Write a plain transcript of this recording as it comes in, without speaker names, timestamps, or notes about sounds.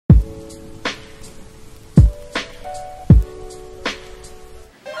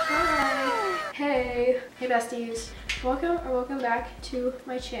besties, welcome back to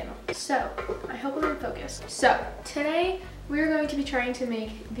my channel. So I hope I'm in focus. So today we're going to be trying to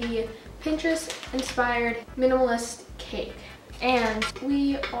make the Pinterest inspired minimalist cake, and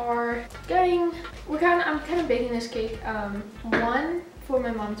I'm kind of baking this cake, one for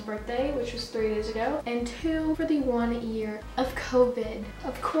my mom's birthday, which was 3 days ago, and 2 for the 1 year of COVID,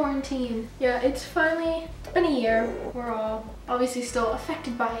 of quarantine. Yeah, it's finally been a year. We're all obviously still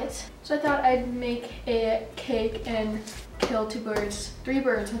affected by it. So I thought I'd make a cake and kill 3 birds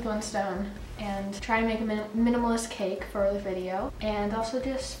with 1 stone, and try and make a minimalist cake for the video, and also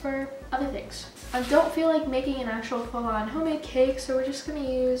just for other things. I don't feel like making an actual full-on homemade cake, so we're just gonna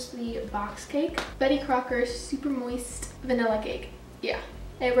use the box cake, Betty Crocker's super moist vanilla cake. Yeah,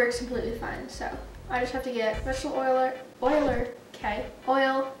 it works completely fine. So I just have to get vegetable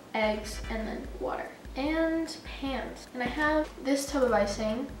oil, eggs, and then water and pans. And I have this tub of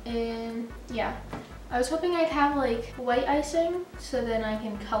icing, and yeah, I was hoping I'd have like white icing so then I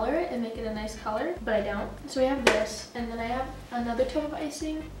can color it and make it a nice color, but I don't. So we have this, and then I have another tub of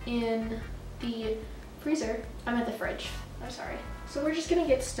icing in the freezer. I'm at the fridge, I'm sorry. So we're just gonna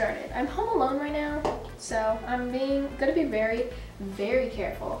get started. I'm home alone right now, so I'm gonna be very, very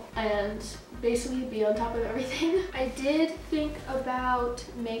careful and basically be on top of everything. I did think about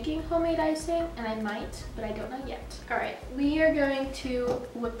making homemade icing, and I might, but I don't know yet. All right, we are going to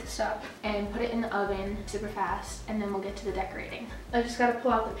whip this up and put it in the oven super fast, and then we'll get to the decorating. I just gotta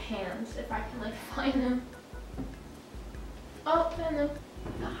pull out the pans if I can like find them. Oh, found them.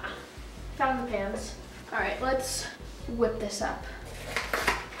 Aha. Found the pans. All right, let's whip this up.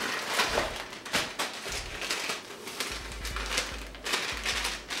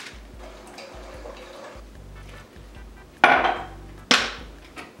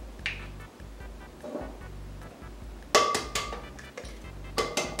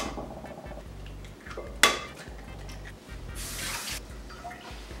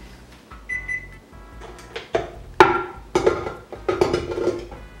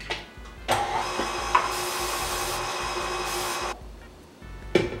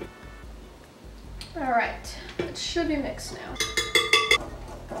 All right, it should be mixed now.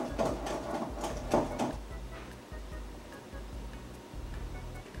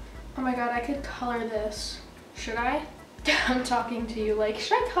 Oh my god, I could color this. Should I? I'm talking to you like,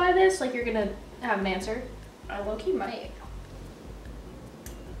 should I color this? Like you're gonna have an answer? I low-key might.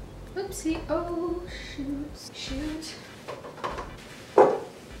 Oopsie, oh shoot.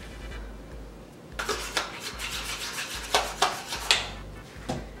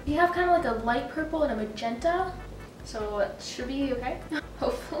 You have kind of like a light purple and a magenta, so it should be okay.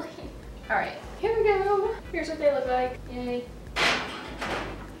 Hopefully. All right, here we go. Here's what they look like. Yay.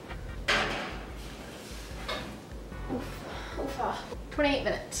 Oof. 28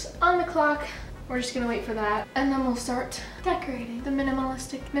 minutes on the clock. We're just gonna wait for that, and then we'll start decorating the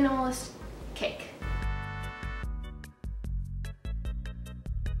minimalist cake.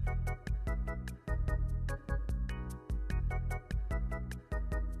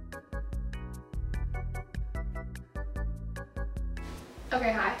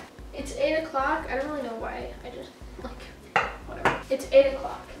 Okay, hi. It's 8 o'clock. I don't really know why. I just, like, whatever. It's 8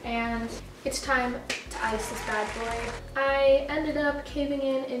 o'clock, and it's time to ice this bad boy. I ended up caving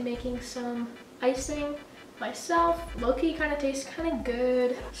in and making some icing myself. Low-key kind of tastes kind of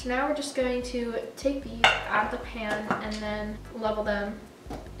good. So now we're just going to take these out of the pan and then level them,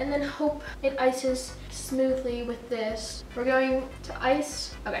 and then hope it ices smoothly with this. We're going to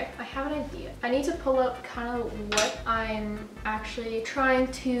ice. Okay, I have an idea. I need to pull up kind of what I'm actually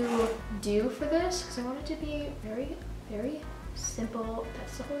trying to do for this, because I want it to be very, very simple.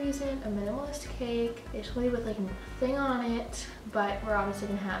 That's the whole reason. A minimalist cake, basically with like nothing on it, but we're obviously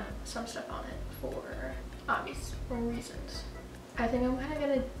gonna have some stuff on it for obvious reasons. I think I'm kind of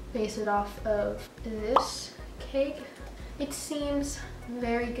gonna base it off of this cake. It seems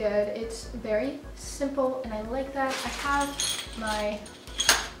very good. It's very simple, and I like that. I have my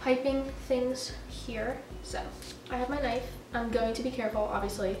piping things here. So I have my knife. I'm going to be careful,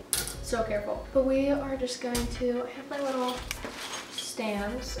 obviously, so careful. But we are just going to have my little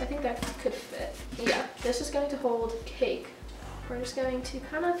stands. I think that could fit. Yeah, this is going to hold cake. We're just going to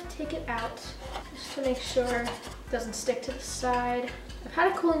kind of take it out just to make sure it doesn't stick to the side. I've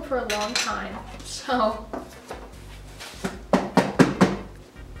had it cooling for a long time, so.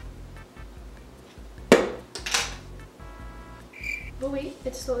 Oh wait,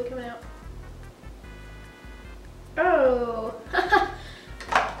 it's slowly coming out. Oh!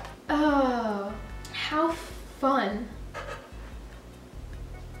 Oh, how fun.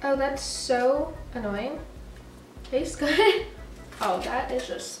 Oh, that's so annoying. Tastes good. Oh, that is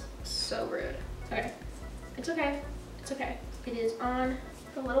just so rude. Okay. It's okay. It's okay. It is on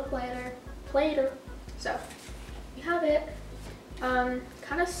the little plater. So we have it.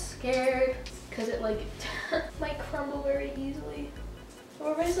 Kind of scared because it like might crumble very easily. So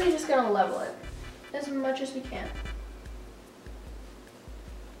we're basically just gonna level it as much as we can.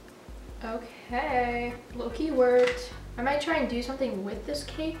 Okay, low-key worked. I might try and do something with this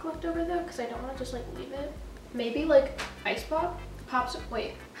cake left over though, because I don't want to just like leave it. Maybe like ice pops.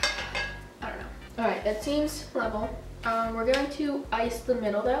 Wait, I don't know. All right, that seems level. We're going to ice the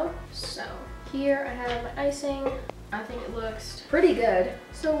middle though. So here I have my icing. I think it looks pretty good.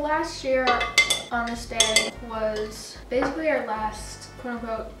 So last year on this day was basically our last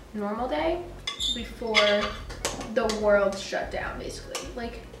quote-unquote normal day before the world shut down, basically.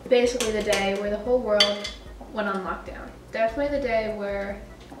 Like basically the day where the whole world went on lockdown. Definitely the day where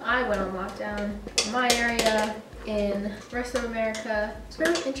I went on lockdown in my area, in the rest of America. It's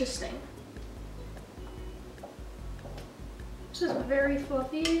very interesting. This is very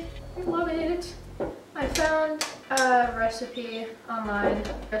fluffy. I love it. I found a recipe online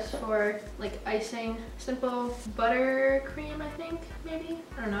just for like icing, simple buttercream, I think, maybe.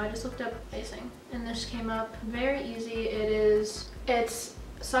 I don't know, I just looked up icing and this came up. Very easy. It's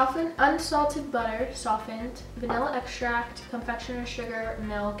softened, unsalted butter, softened, vanilla extract, confectioner sugar,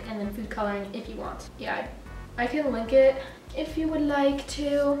 milk, and then food coloring if you want. Yeah, I can link it if you would like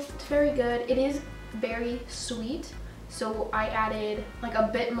to. It's very good. It is very sweet. So I added like a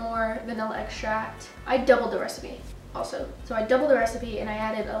bit more vanilla extract. I doubled the recipe also. So I doubled the recipe and I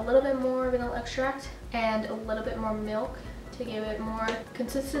added a little bit more vanilla extract and a little bit more milk to give it more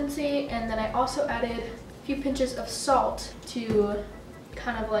consistency. And then I also added a few pinches of salt to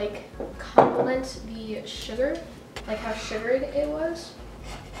kind of like complement the sugar, like how sugared it was.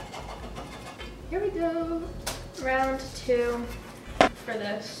 Here we go. Round 2 for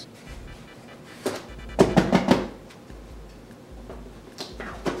this.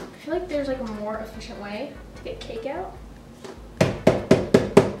 I feel like there's like a more efficient way to get cake out.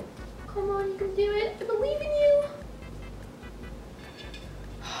 Come on, you can do it. I believe in you.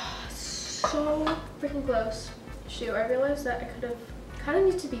 So freaking close. Shoot, I realized that I could have kind of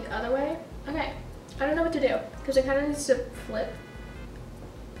needs to be the other way. Okay, I don't know what to do because it kind of needs to flip.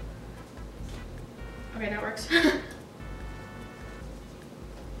 Okay, that works.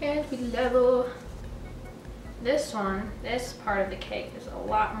 And we level. This one, this part of the cake is a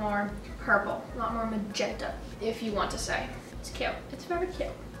lot more purple, a lot more magenta, if you want to say. It's cute. It's very cute.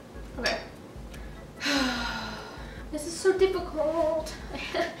 Okay. This is so difficult.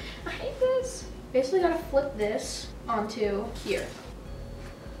 I hate this. Basically gotta flip this onto here.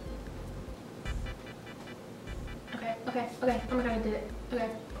 Okay. Oh my god, I did it. Okay.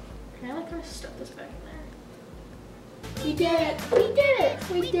 Can I like kind of stuff this back in there? We did it! We did it!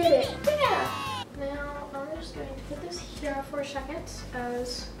 We did it! Yeah! Now I'm just going to put this here for a second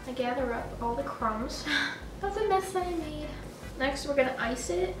as I gather up all the crumbs. That's a mess that I made. Next we're gonna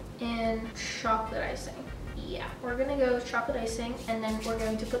ice it in chocolate icing. Yeah, we're gonna go with chocolate icing and then we're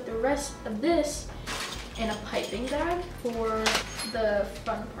going to put the rest of this in a piping bag for the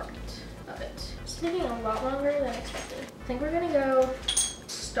fun part of it. It's taking a lot longer than expected. I think we're gonna go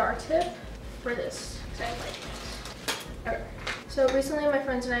star tip for this because I like it. Okay. So recently my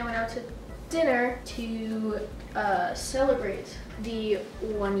friends and I went out to dinner to celebrate the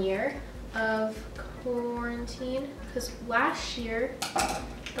 1 year of quarantine because last year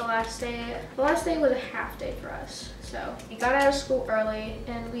the last day was a half day for us. So we got out of school early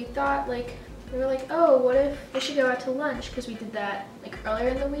and we thought we were like, oh, what if we should go out to lunch, because we did that like earlier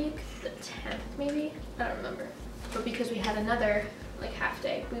in the week, the 10th maybe, I don't remember, but because we had another like half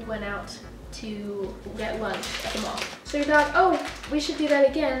day, we went out to get lunch at the mall. So we thought, oh, we should do that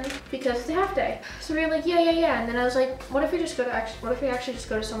again because it's a half day. So we were like, yeah. And then I was like, what if we actually just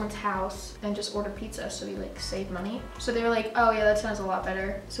go to someone's house and just order pizza so we like save money? So they were like, oh yeah, that sounds a lot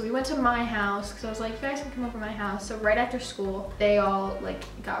better. So we went to my house because I was like, you guys can come over to my house. So right after school, they all like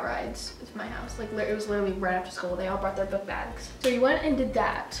got rides to my house. Like it was literally right after school. They all brought their book bags. So we went and did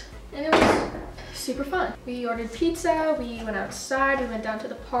that. And it was super fun. We ordered pizza, we went outside, we went down to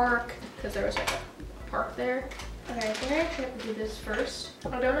the park because there was like a park there. Okay, I think I actually have to do this first.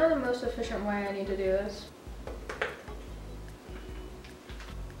 I don't know the most efficient way I need to do this.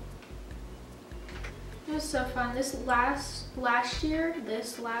 It was so fun. This last year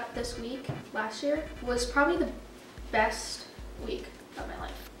was probably the best week of my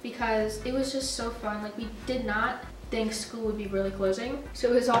life because it was just so fun. Like we did not think school would be really closing, so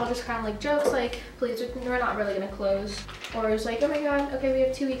it was all just kind of like jokes like, please, we're not really gonna close, or it was like, oh my god, okay, we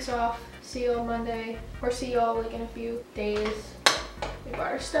have 2 weeks off, see you all Monday, or see you all like in a few days. We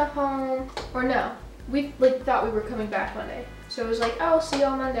brought our stuff home, or no, we like thought we were coming back Monday. So it was like, oh, I'll see you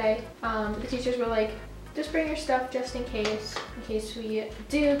on Monday. The teachers were like, just bring your stuff just in case we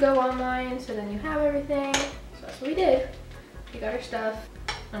do go online, so then you have everything. So that's what we did. We got our stuff,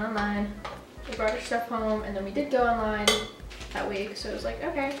 went online, we brought our stuff home, and then we did go online that week. So it was like,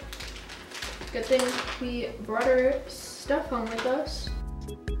 okay, good thing we brought our stuff home with us.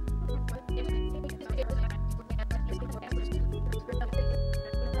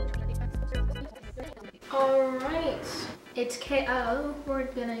 Alright, it's KO. We're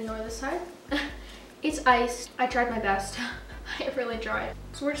gonna ignore this side. It's ice. I tried my best. I really tried.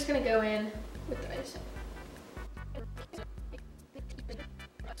 So we're just gonna go in with the ice.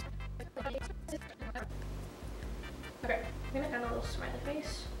 Okay, I'm gonna add a little smiley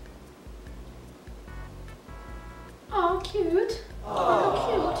face. Oh, cute. Oh, how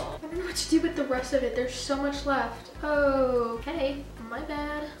cute. I don't know what to do with the rest of it. There's so much left. Oh, okay, my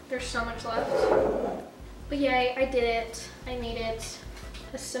bad. There's so much left. But yay, I did it. I made it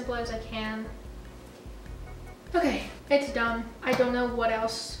as simple as I can. Okay, it's done. I don't know what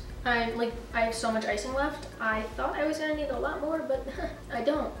else. I have so much icing left. I thought I was gonna need a lot more, but I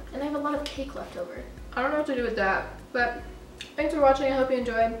don't. And I have a lot of cake left over. I don't know what to do with that, but thanks for watching. I hope you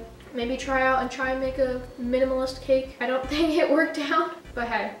enjoyed. Maybe try and make a minimalist cake. I don't think it worked out, but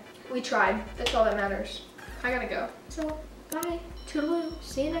hey, we tried. That's all that matters. I gotta go. So, bye. Toodaloo.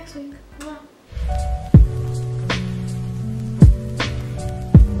 See you next week. Mwah.